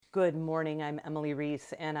Good morning. I'm Emily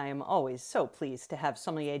Reese, and I am always so pleased to have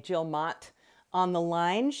sommelier Jill Mott on the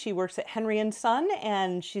line. She works at Henry and Son,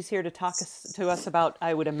 and she's here to talk to us about,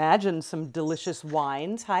 I would imagine, some delicious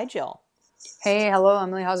wines. Hi, Jill. Hey, hello,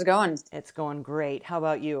 Emily. How's it going? It's going great. How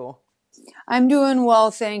about you? I'm doing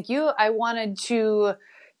well, thank you. I wanted to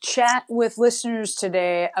chat with listeners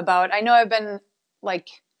today about, I know I've been like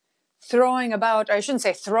throwing about, I shouldn't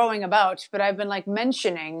say throwing about, but I've been like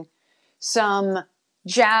mentioning some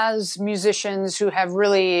jazz musicians who have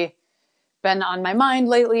really been on my mind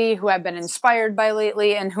lately, who I've been inspired by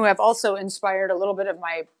lately, and who have also inspired a little bit of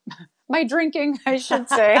my drinking, I should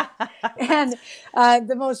say. And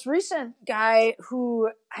the most recent guy who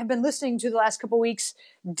I've been listening to the last couple of weeks,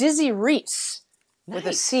 Dizzy Reese, with a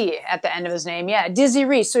Nice. C at the end of his name. Yeah, Dizzy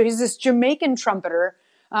Reese. So he's this Jamaican trumpeter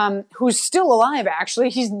who's still alive, actually.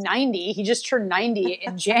 He's 90. He just turned 90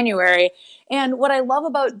 in January. And what I love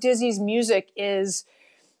about Dizzy's music is,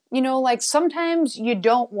 like sometimes you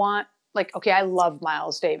don't want, like, okay, I love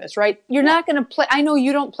Miles Davis, right? You're not going to play. I know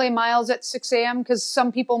you don't play Miles at 6 a.m. because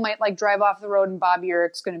some people might like drive off the road and Bobby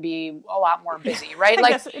Urick's going to be a lot more busy, right? I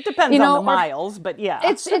Like, guess it depends on the miles, but yeah.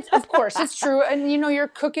 It's of course it's true. And you're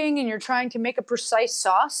cooking and you're trying to make a precise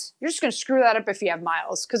sauce. You're just going to screw that up if you have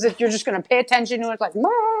Miles, because if you're just going to pay attention to it, like, "Moo."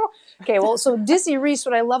 Okay, well, so Dizzy Reese,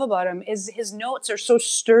 what I love about him is his notes are so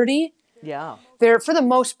sturdy. Yeah. They're, for the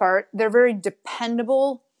most part, they're very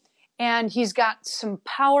dependable. And he's got some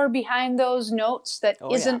power behind those notes that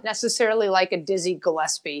isn't necessarily like a Dizzy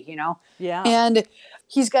Gillespie, Yeah. And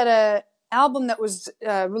he's got a album that was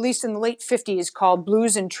released in the late 50s called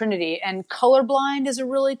Blues and Trinity. And Colorblind is a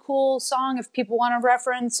really cool song if people want to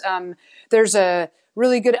reference. There's a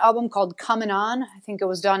really good album called Coming On. I think it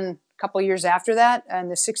was done a couple years after that in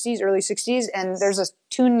the 60s, early 60s. And there's a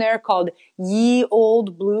tune there called Ye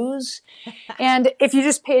Old Blues. And if you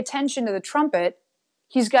just pay attention to the trumpet,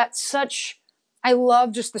 he's got I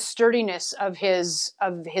love just the sturdiness of his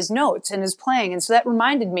notes and his playing. And so that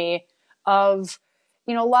reminded me of,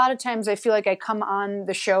 a lot of times I feel like I come on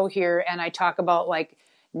the show here and I talk about like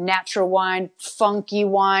natural wine, funky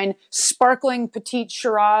wine, sparkling Petite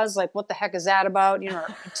Shiraz. Like, what the heck is that about? Or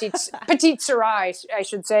Petite Sirah, I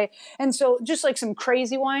should say. And so just like some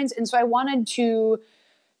crazy wines. And so I wanted to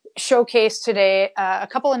showcase today a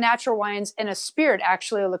couple of natural wines and a spirit,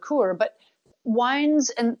 actually a liqueur, but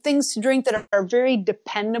wines and things to drink that are very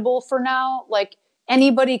dependable for now. Like,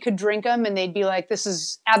 anybody could drink them and they'd be like, this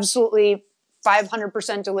is absolutely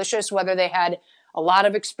 500% delicious, whether they had a lot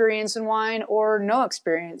of experience in wine or no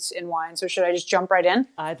experience in wine. So should I just jump right in?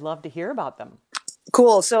 I'd love to hear about them.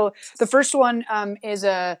 Cool. So the first one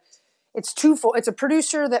it's twofold. It's a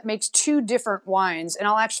producer that makes two different wines, and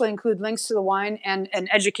I'll actually include links to the wine and an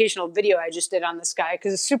educational video I just did on this guy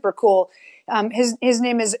because it's super cool. His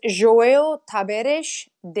name is João Taberes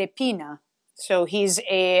de Pina. So he's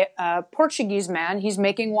a Portuguese man. He's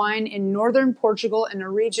making wine in northern Portugal in a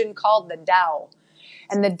region called the Dow.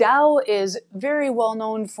 And the Dow is very well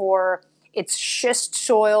known for its schist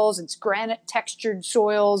soils, its granite textured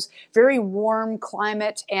soils, very warm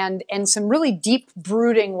climate, and some really deep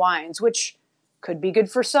brooding wines, which could be good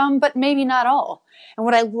for some, but maybe not all. And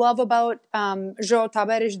what I love about João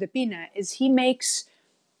Taberes de Pina is he makes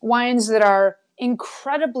wines that are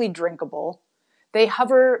incredibly drinkable. They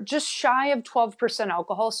hover just shy of 12%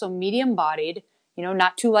 alcohol, so medium bodied,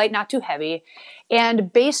 not too light, not too heavy,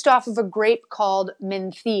 and based off of a grape called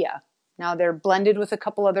Mencia. Now, they're blended with a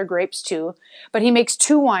couple other grapes too, but he makes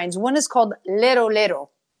two wines. One is called Lero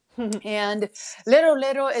Lero. And Lero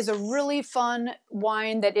Lero is a really fun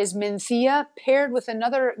wine that is Mencia paired with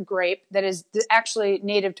another grape that is actually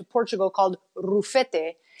native to Portugal called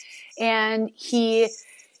Rufete. And he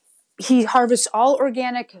harvests all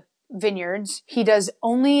organic vineyards. He does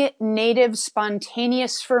only native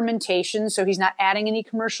spontaneous fermentation, so he's not adding any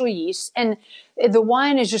commercial yeast. And the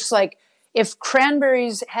wine is just like, if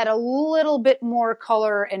cranberries had a little bit more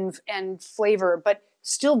color and flavor, but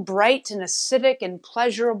still bright and acidic and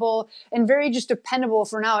pleasurable and very just dependable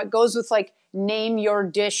for now. It goes with like, name your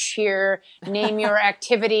dish here, name your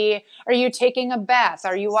activity. Are you taking a bath?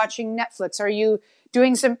 Are you watching Netflix? Are you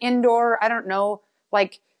doing some indoor, I don't know,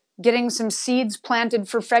 like getting some seeds planted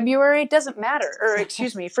for February? It doesn't matter. Or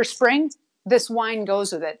excuse me, for spring, this wine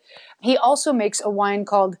goes with it. He also makes a wine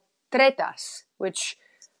called Tretas, which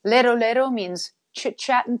Lero Lero means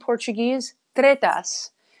chit-chat in Portuguese. Tretas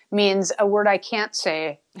means a word I can't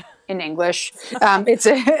say in English. It's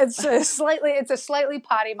a slightly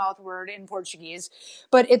potty mouth word in Portuguese,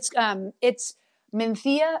 but it's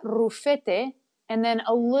Mencia Rufete, and then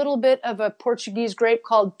a little bit of a Portuguese grape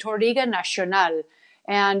called Touriga Nacional.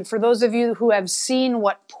 And for those of you who have seen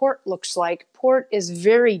what port looks like, port is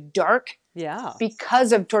very dark. Yeah.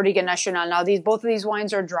 Because of Touriga Nacional. Now, both of these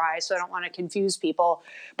wines are dry, so I don't want to confuse people.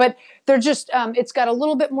 But they're just, it's got a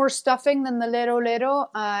little bit more stuffing than the Lero Lero,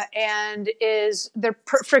 and they're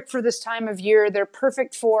perfect for this time of year. They're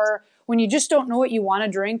perfect for when you just don't know what you want to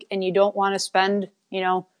drink and you don't want to spend,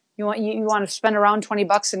 you want to spend around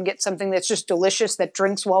 $20 and get something that's just delicious, that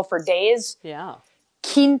drinks well for days. Yeah.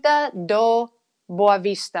 Quinta do Boa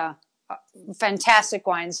Vista. Fantastic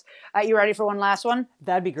wines. You ready for one last one?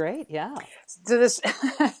 That'd be great. Yeah. So this,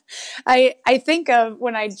 I think of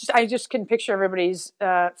when I just can picture everybody's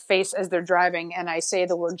face as they're driving, and I say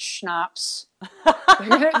the word schnapps.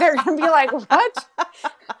 They're gonna be like, "What?"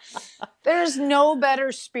 There's no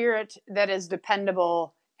better spirit that is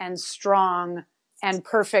dependable and strong and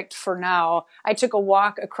perfect for now. I took a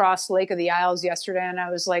walk across Lake of the Isles yesterday, and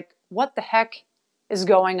I was like, "What the heck is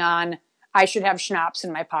going on? I should have schnapps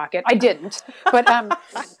in my pocket." I didn't, but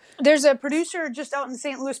there's a producer just out in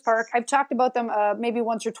St. Louis Park. I've talked about them maybe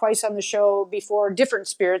once or twice on the show before, different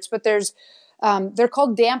spirits, but they're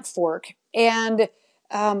called Damp Fork, and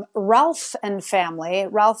Ralph and family.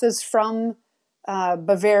 Ralph is from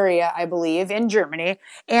Bavaria, I believe, in Germany.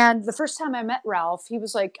 And the first time I met Ralph, he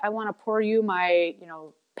was like, "I want to pour you my,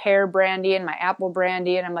 pear brandy and my apple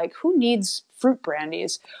brandy." And I'm like, "Who needs fruit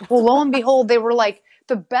brandies?" Well, lo and behold, they were like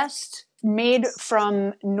the best made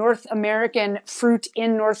from North American fruit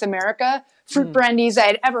in North America fruit brandies I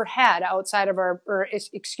had ever had outside of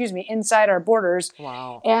inside our borders.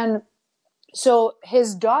 Wow. And so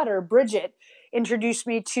his daughter, Bridget, introduced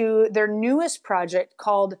me to their newest project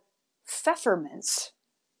called Pfefferminz.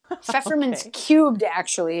 Pfefferminz cubed,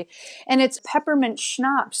 actually. And it's peppermint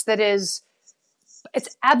schnapps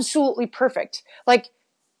it's absolutely perfect. Like,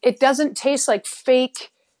 it doesn't taste like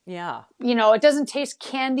fake. Yeah. It doesn't taste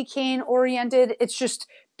candy cane oriented. It's just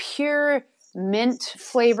pure mint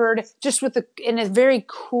flavored, just and it's very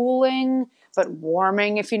cooling, but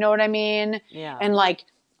warming, if you know what I mean. Yeah. And like,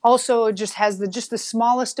 also just has the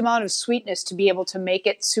smallest amount of sweetness to be able to make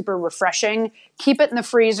it super refreshing. Keep it in the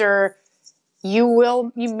freezer.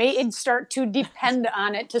 You may start to depend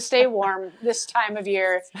on it to stay warm this time of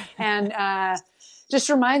year. And just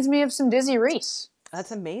reminds me of some Dizzy Reese.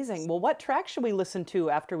 That's amazing. Well, what track should we listen to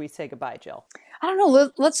after we say goodbye, Jill? I don't know.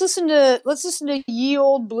 Let's listen to Ye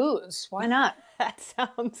Old Blues. Why not? That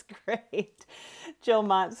sounds great. Jill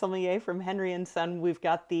Mott, sommelier from Henry & Son. We've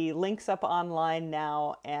got the links up online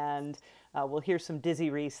now, and we'll hear some Dizzy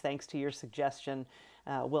Reese thanks to your suggestion.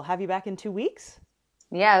 We'll have you back in 2 weeks.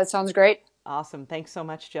 Yeah, that sounds great. Awesome. Thanks so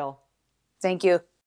much, Jill. Thank you.